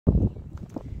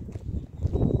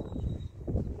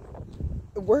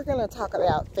we're going to talk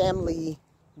about family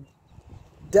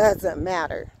doesn't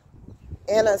matter.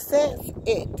 In a sense,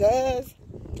 it does.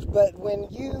 But when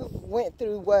you went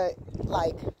through what,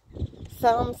 like,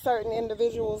 some certain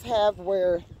individuals have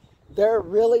where they're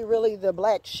really, really the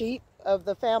black sheep of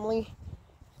the family,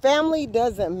 family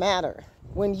doesn't matter.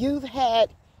 When you've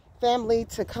had family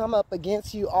to come up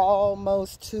against you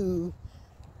almost to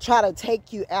try to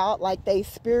take you out, like they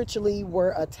spiritually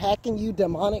were attacking you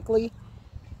demonically,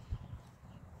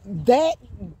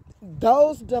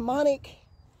 those demonic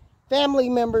family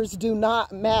members do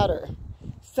not matter.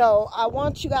 So I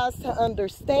want you guys to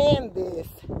understand this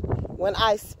when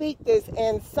I speak this.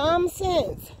 In some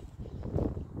sense,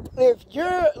 if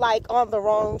you're like on the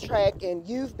wrong track and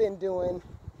you've been doing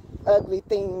ugly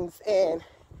things and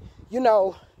you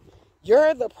know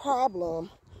you're the problem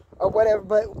or whatever,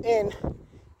 but in,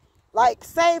 like,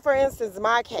 say for instance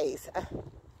my case,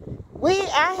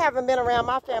 I haven't been around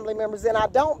my family members and I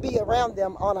don't be around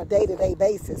them on a day-to-day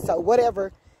basis. So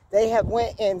whatever they have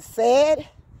went and said,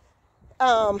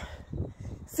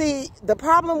 see, the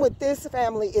problem with this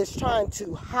family is trying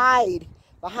to hide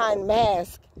behind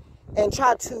masks and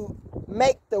try to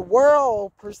make the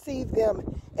world perceive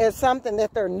them as something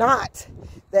that they're not,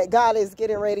 that God is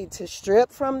getting ready to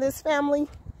strip from this family.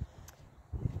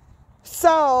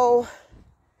 So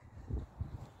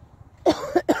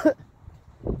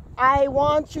I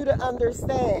want you to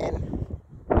understand,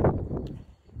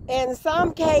 in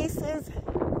some cases,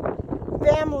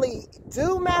 family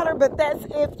do matter, but that's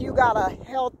if you got a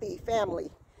healthy family.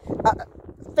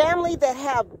 Family that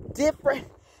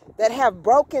have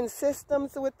broken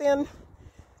systems within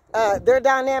their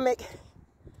dynamic,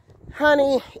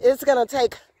 honey, it's going to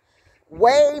take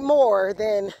way more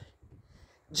than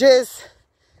just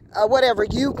whatever,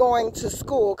 you going to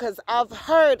school. Because I've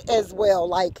heard as well,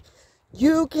 like,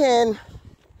 you can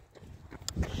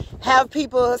have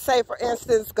people, say for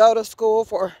instance, go to school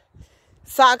for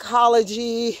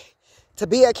psychology, to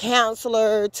be a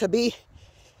counselor,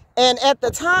 and at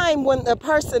the time when the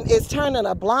person is turning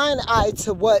a blind eye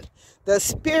to what the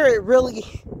spirit really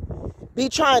be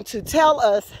trying to tell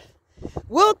us,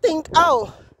 we'll think,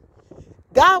 oh,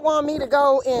 God want me to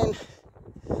go and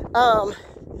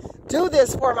do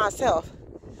this for myself.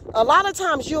 A lot of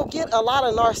times you'll get a lot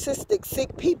of narcissistic,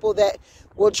 sick people that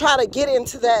will try to get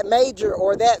into that major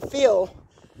or that field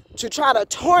to try to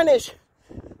tarnish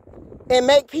and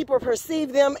make people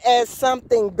perceive them as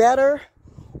something better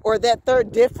or that they're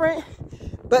different.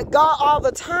 But God all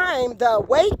the time, the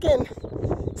awakened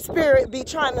spirit be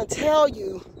trying to tell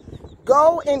you,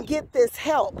 go and get this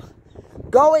help.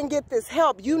 Go and get this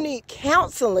help. You need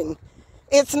counseling.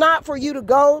 It's not for you to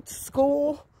go to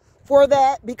school for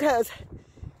that, because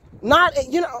not,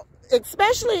 you know,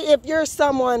 especially if you're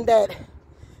someone that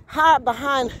hide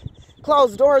behind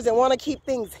closed doors and want to keep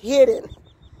things hidden.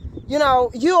 You know,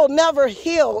 you'll never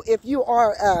heal if you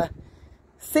are a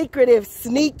secretive,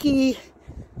 sneaky,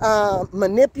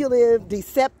 manipulative,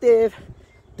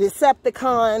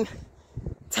 Decepticon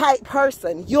type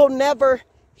person. You'll never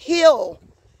heal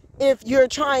if you're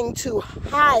trying to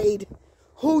hide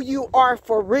who you are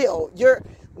for real. You're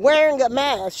wearing a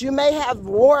mask. You may have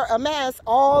wore a mask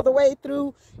all the way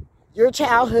through your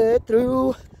childhood,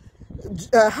 through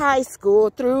high school,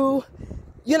 through,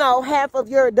 you know, half of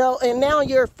your adult, and now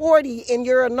you're 40 and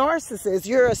you're a narcissist.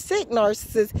 You're a sick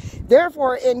narcissist.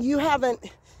 Therefore, and you haven't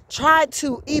tried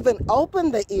to even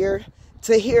open the ear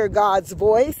to hear God's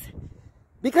voice,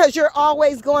 because you're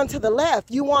always going to the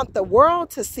left. You want the world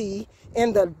to see,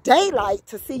 in the daylight,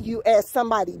 to see you as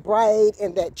somebody bright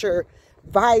and that you're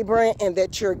vibrant and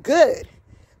that you're good.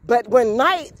 But when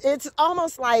night, it's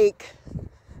almost like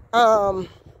a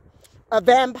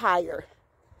vampire.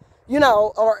 You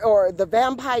know, or the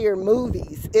vampire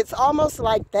movies. It's almost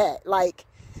like that. Like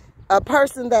a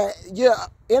person that,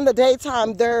 in the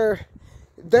daytime, they're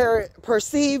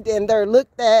perceived and they're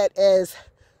looked at as,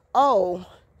 oh,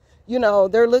 you know,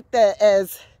 they're looked at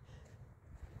as,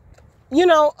 you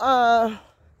know,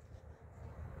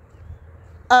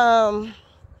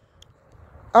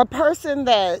 a person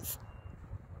that's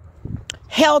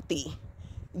healthy.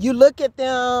 You look at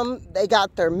them, they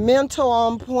got their mental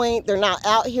on point. They're not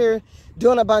out here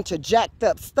doing a bunch of jacked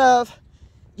up stuff,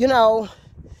 you know.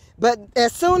 But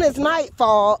as soon as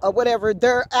nightfall or whatever,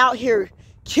 they're out here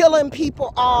killing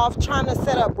people off, trying to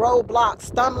set up roadblocks,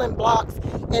 stumbling blocks,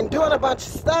 and doing a bunch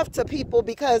of stuff to people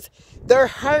because they're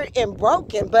hurt and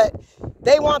broken. But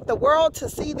they want the world to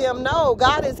see them. No,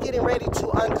 God is getting ready to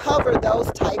uncover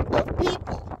those type of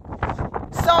people.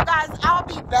 So guys, I'll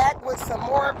be back with some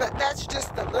more, but that's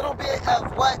just a little bit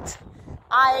of what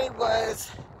I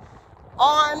was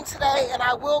on today, and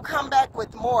I will come back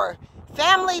with more.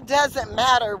 Family doesn't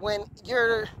matter when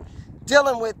you're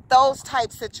dealing with those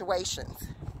type situations.